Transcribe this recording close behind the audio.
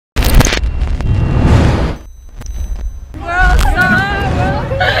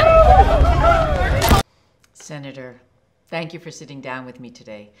Senator, thank you for sitting down with me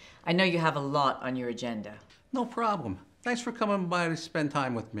today. I know you have a lot on your agenda. No problem. Thanks for coming by to spend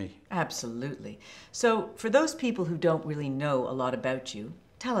time with me. Absolutely. So, for those people who don't really know a lot about you,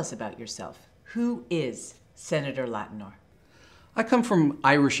 tell us about yourself. Who is Senator Latinor? I come from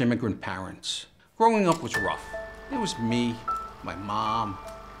Irish immigrant parents. Growing up was rough. It was me, my mom,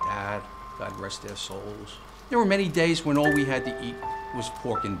 dad, God rest their souls. There were many days when all we had to eat was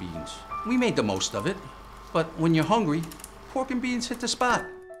pork and beans. We made the most of it, but when you're hungry, pork and beans hit the spot.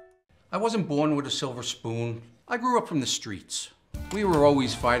 I wasn't born with a silver spoon. I grew up from the streets. We were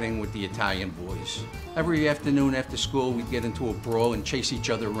always fighting with the Italian boys. Every afternoon after school, we'd get into a brawl and chase each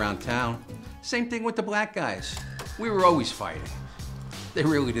other around town. Same thing with the black guys. We were always fighting. They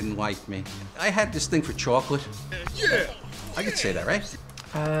really didn't like me. I had this thing for chocolate. Yeah! I could say that, right?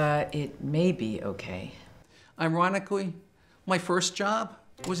 It may be okay. Ironically, my first job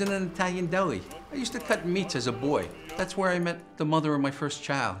was in an Italian deli. I used to cut meats as a boy. That's where I met the mother of my first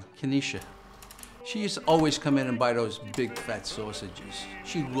child, Kenesha. She used to always come in and buy those big fat sausages.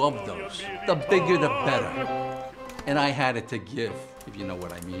 She loved those. The bigger, the better. And I had it to give, if you know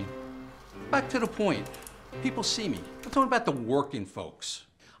what I mean. Back to the point. People see me. I'm talking about the working folks.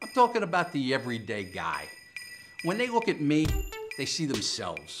 I'm talking about the everyday guy. When they look at me, they see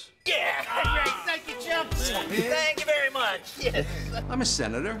themselves. Yeah, great. Thank you, Jim. Thank you very much. Yes. I'm a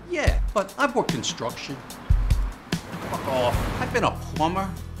senator, yeah, but I've worked construction. Fuck off. I've been a plumber.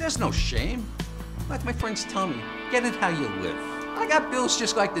 There's no shame. Like my friends tell me, get it how you live. I got bills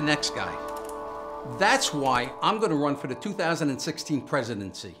just like the next guy. That's why I'm gonna run for the 2016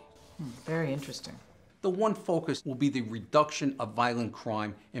 presidency. Very interesting. The one focus will be the reduction of violent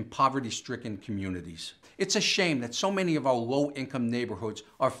crime in poverty-stricken communities. It's a shame that so many of our low-income neighborhoods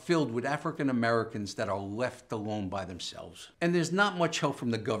are filled with African Americans that are left alone by themselves. And there's not much help from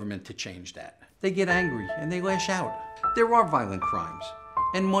the government to change that. They get angry and they lash out. There are violent crimes,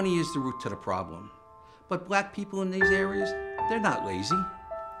 and money is the root to the problem. But black people in these areas, they're not lazy.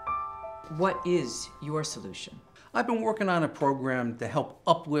 What is your solution? I've been working on a program to help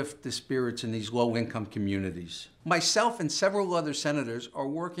uplift the spirits in these low-income communities. Myself and several other senators are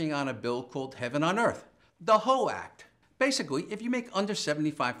working on a bill called Heaven on Earth, the H.O.E. Act. Basically, if you make under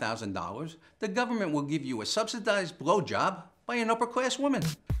 $75,000, the government will give you a subsidized blowjob by an upper-class woman.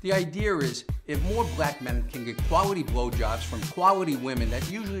 The idea is, if more black men can get quality blowjobs from quality women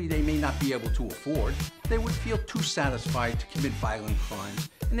that usually they may not be able to afford, they would feel too satisfied to commit violent crimes,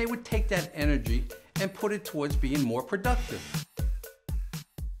 and they would take that energy and put it towards being more productive.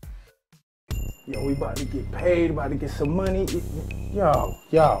 Yo, we about to get paid, about to get some money. Yo,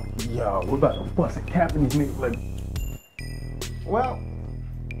 we about to bust a cap in these niggas like. Well,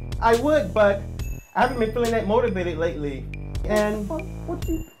 I would, but I haven't been feeling that motivated lately. And What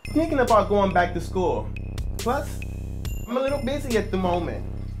you? thinking about going back to school. Plus, I'm a little busy at the moment.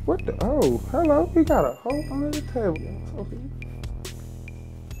 What the? Oh, hello. We got a whole under the table. Okay.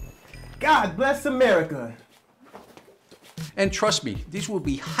 God bless America. And trust me, these will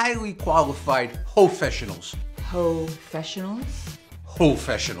be highly qualified professionals. Professionals?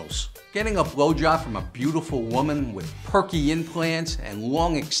 Professionals. Getting a blowjob from a beautiful woman with perky implants and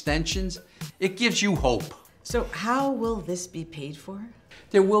long extensions, it gives you hope. So how will this be paid for?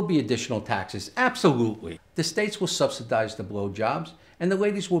 There will be additional taxes, absolutely. The states will subsidize the blowjobs, and the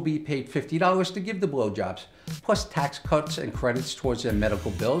ladies will be paid $50 to give the blowjobs, plus tax cuts and credits towards their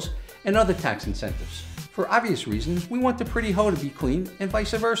medical bills and other tax incentives. For obvious reasons, we want the pretty hoe to be clean and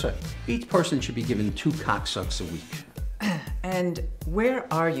vice versa. Each person should be given 2 cocksucks a week. And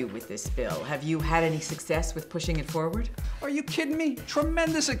where are you with this bill? Have you had any success with pushing it forward? Are you kidding me?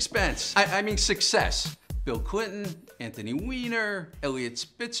 Tremendous expense. I mean success. Bill Clinton, Anthony Weiner, Eliot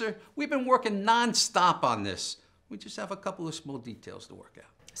Spitzer, we've been working non-stop on this. We just have a couple of small details to work out.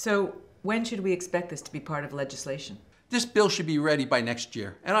 So when should we expect this to be part of legislation? This bill should be ready by next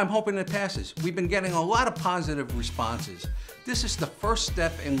year, and I'm hoping it passes. We've been getting a lot of positive responses. This is the first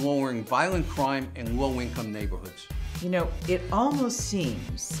step in lowering violent crime in low-income neighborhoods. You know, it almost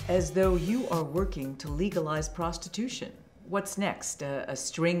seems as though you are working to legalize prostitution. What's next? A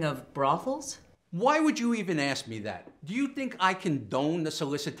string of brothels? Why would you even ask me that? Do you think I condone the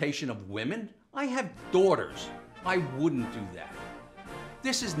solicitation of women? I have daughters. I wouldn't do that.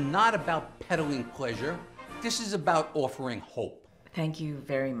 This is not about peddling pleasure. This is about offering hope. Thank you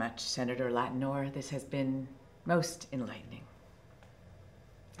very much, Senator Latinor. This has been most enlightening.